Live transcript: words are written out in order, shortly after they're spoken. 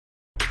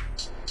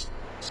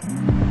I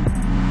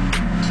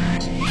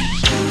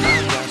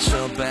got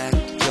your back,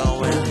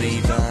 go and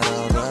leave out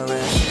all the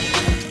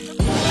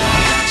rest. I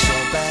got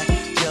your back,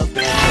 you've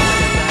been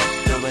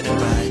doing it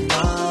right,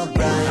 alright.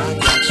 I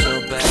got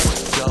your back,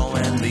 go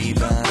and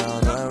leave out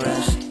all the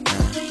rest.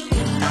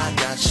 I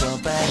got your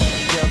back,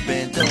 you've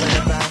been doing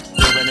it right,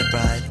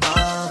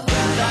 alright.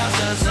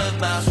 Thousands of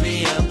miles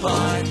we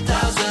apart,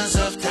 thousands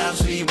of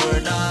times we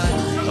were not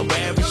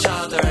aware of each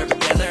other,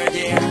 together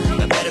here.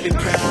 I better be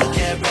proud,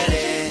 get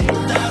ready.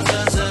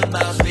 Thousands of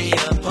miles we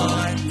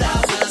apart,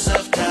 thousands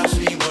of times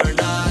we were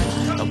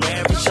not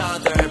aware of each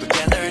other,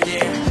 together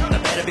here. I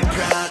better be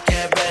proud,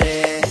 get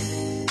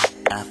ready.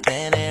 I've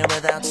been here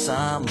without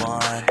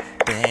someone,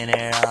 been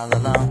here all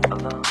alone.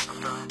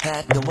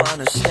 Had no one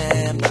to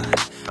stand by,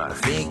 my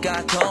feet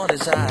got cold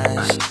as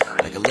ice.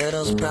 Like a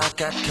little sprout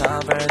got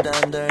covered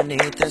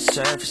underneath the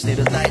surface. Need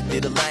a light,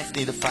 need a life,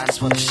 need a fight.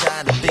 Just wanna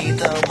shine to be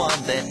the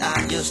one that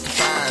I used to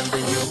find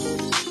in you.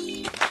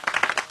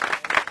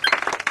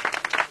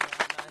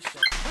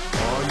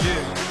 Oh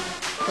yeah.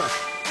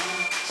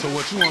 So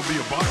what, you wanna be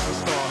a boxing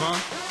star, huh?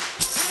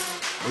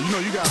 Well, you know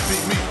you gotta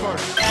beat me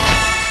first.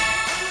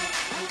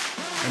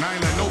 And I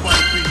ain't let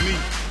nobody beat me.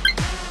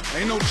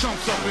 Ain't no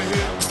chumps up in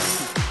here.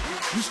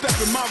 You step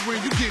in my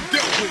ring, you get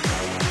dealt with.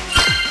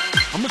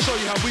 I'm gonna show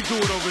you how we do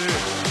it over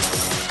here.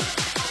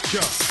 Yeah,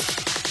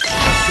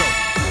 let's go.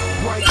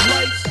 Bright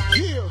lights,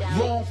 yeah,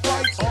 long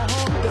fights,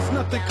 there's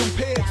nothing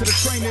compared to the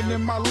training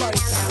in my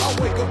life.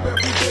 I wake up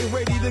every day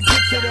ready to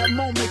get to that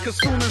moment, cause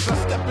soon as I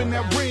step in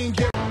that ring,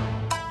 yeah.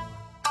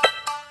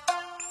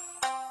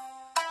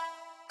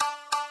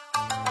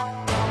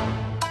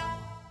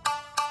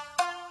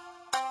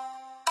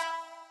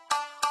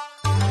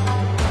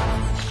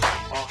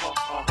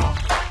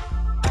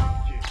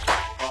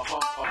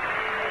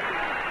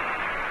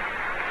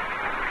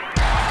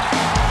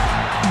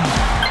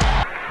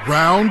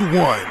 Round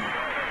one.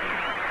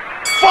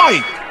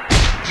 Fight!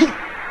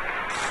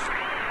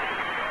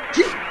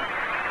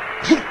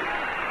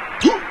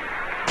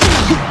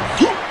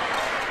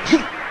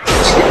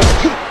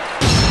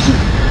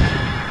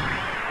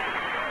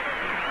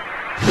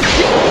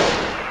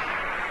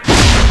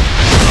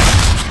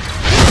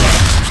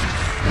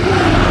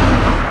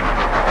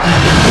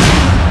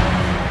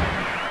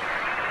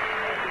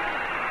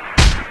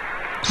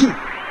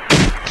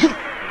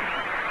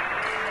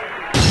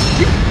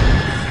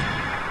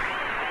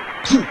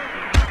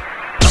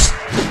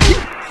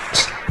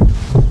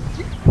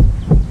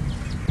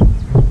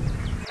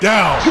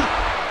 Down.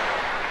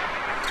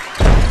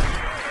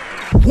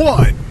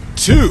 1,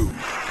 2.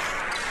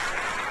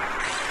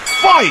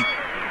 Fight.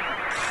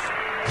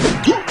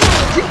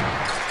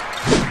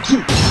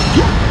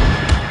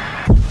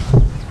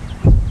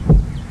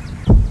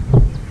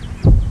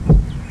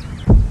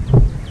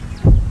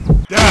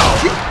 Down.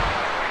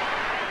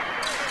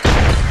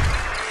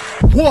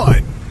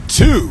 1,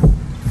 2,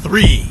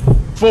 3,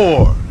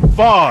 4,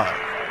 5.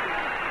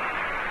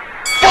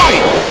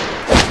 Fight.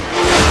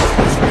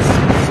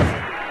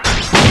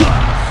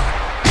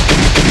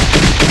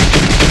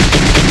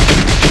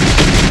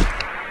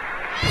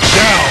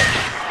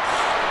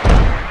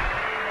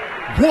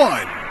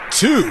 One,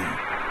 two,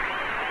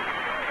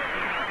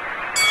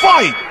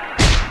 fight!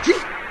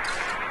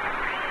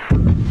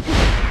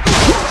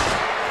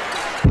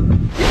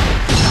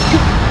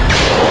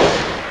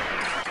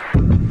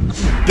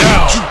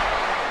 Down.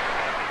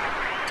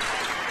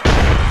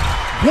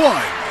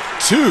 1,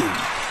 2,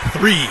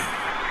 3,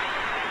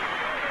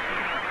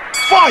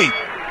 fight!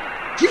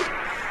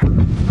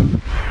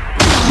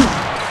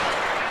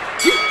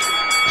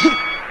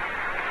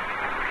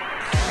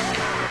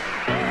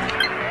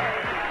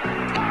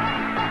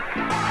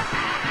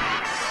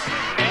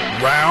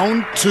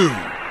 Round 2.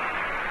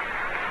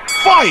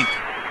 Fight!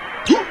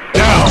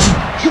 Down.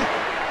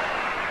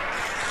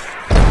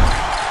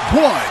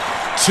 1,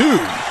 2,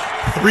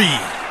 3,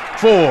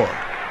 4.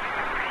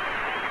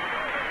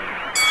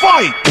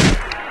 Fight!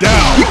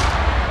 Down.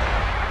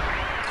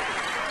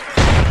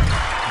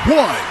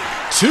 1,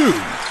 2,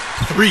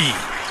 3,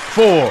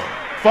 4,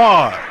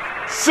 5,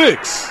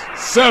 6,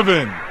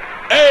 7,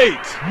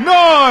 8,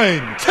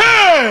 9,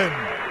 10.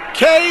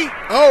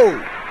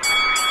 KO.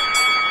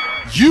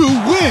 You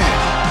win!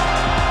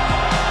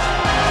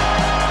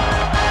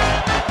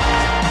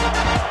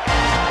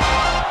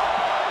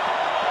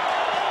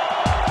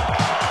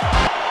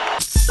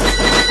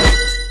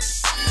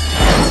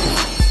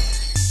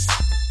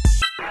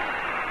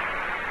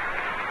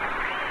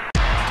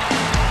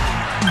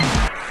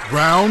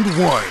 Round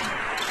 1.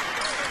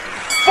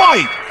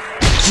 Fight!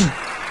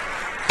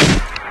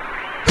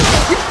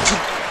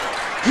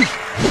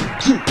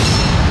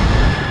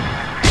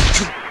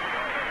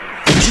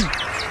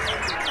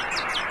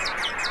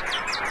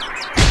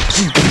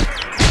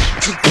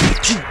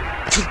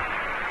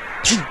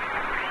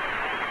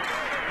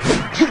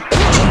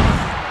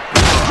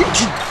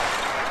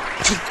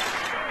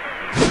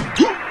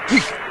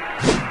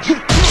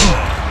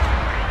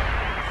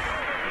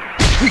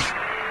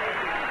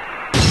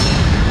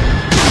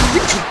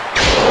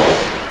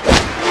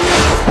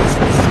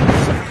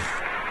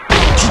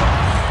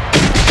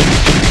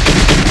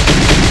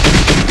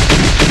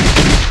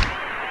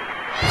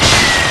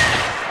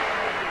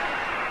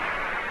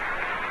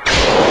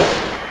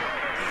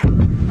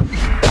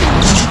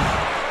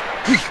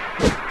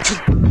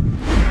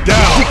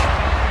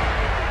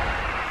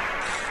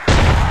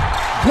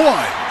 1,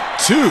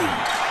 2,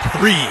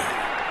 3.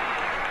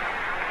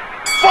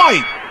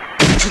 Fight!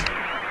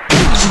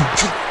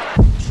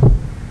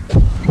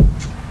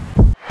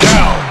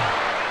 Down.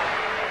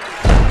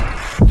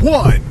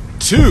 1,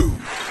 2.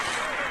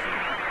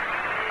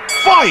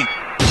 Fight!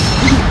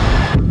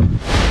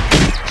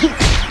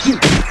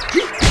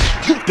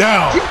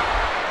 Down.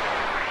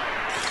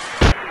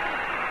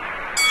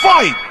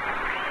 Fight!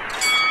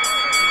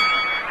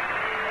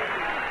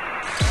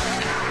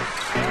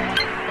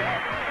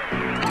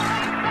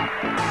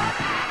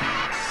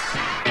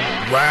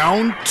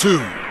 Round 2.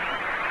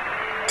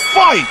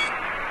 Fight!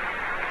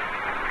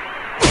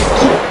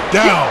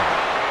 Down.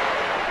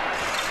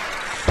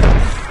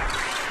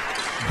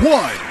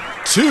 1,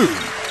 2,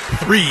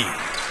 3,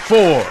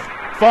 4,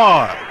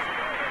 5.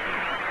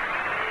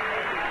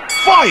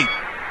 Fight!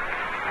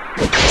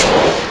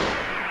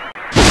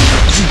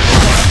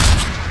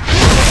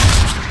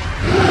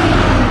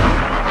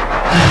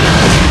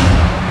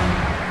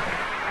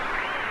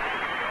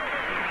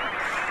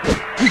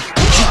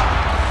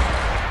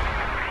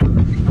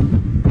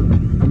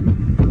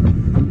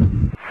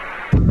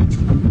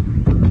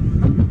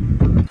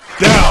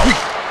 Down.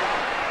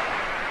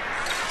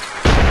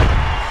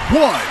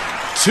 1,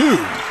 2,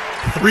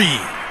 3,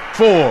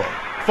 4,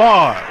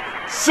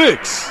 5,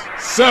 6,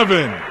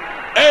 7,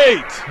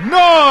 8,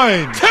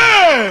 9,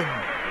 10.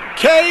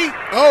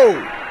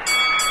 KO!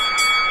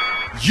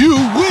 You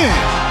win.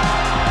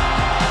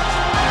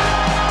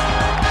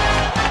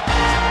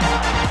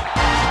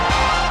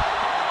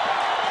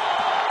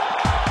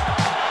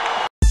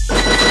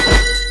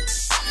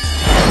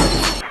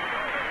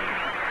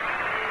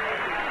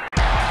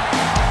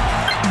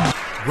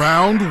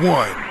 Round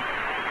 1.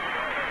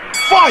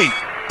 Fight!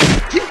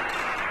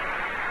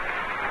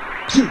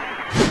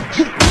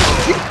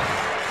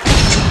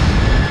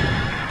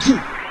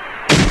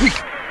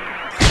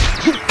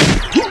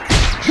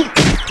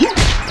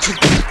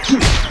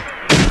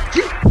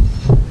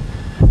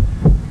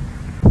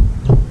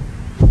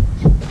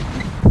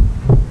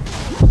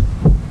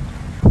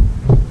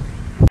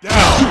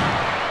 Down.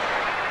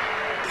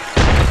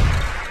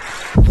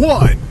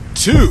 1,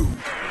 2.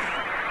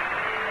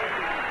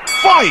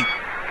 Fight!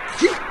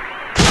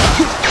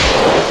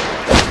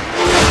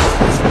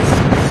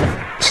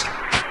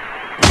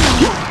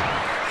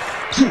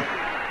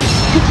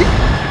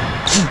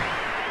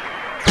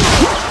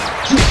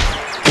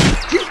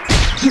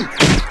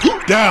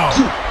 Down.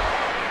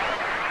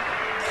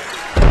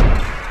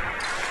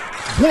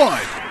 1,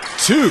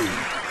 2,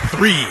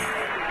 3.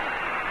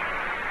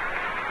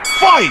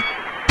 Fight!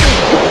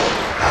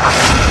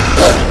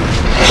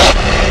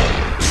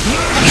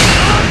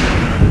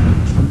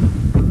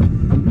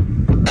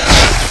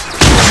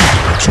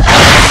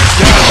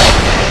 Down.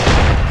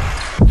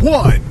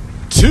 1,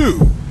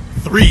 2,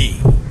 3,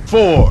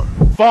 4,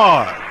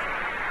 5.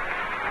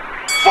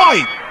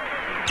 Fight!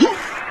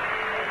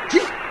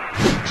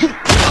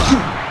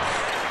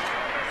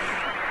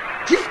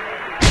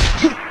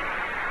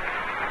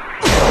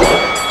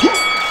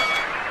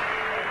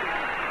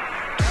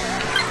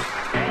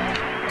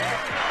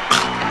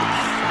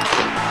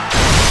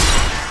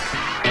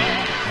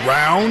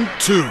 Round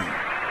 2.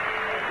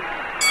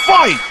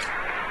 Fight!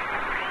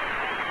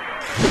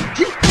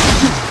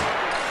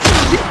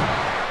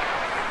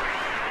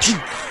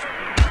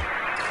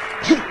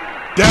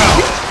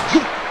 Down.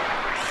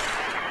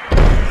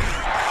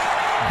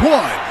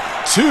 1,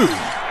 2,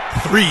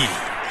 3,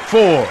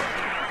 4.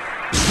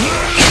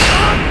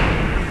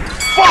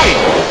 Fight!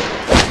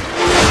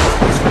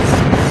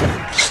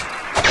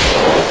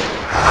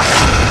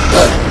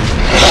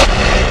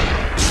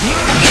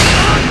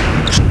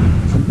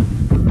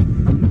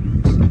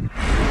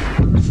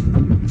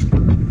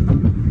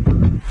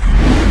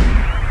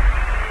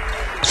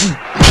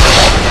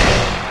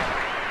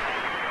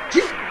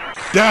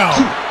 Down.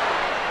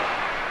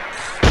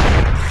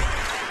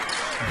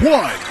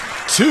 1,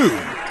 2,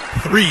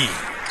 3,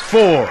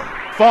 4,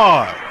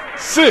 5,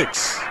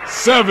 6,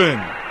 7,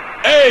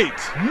 8,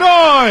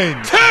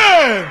 9,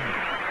 10.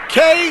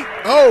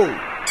 KO!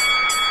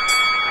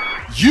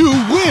 You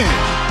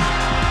win.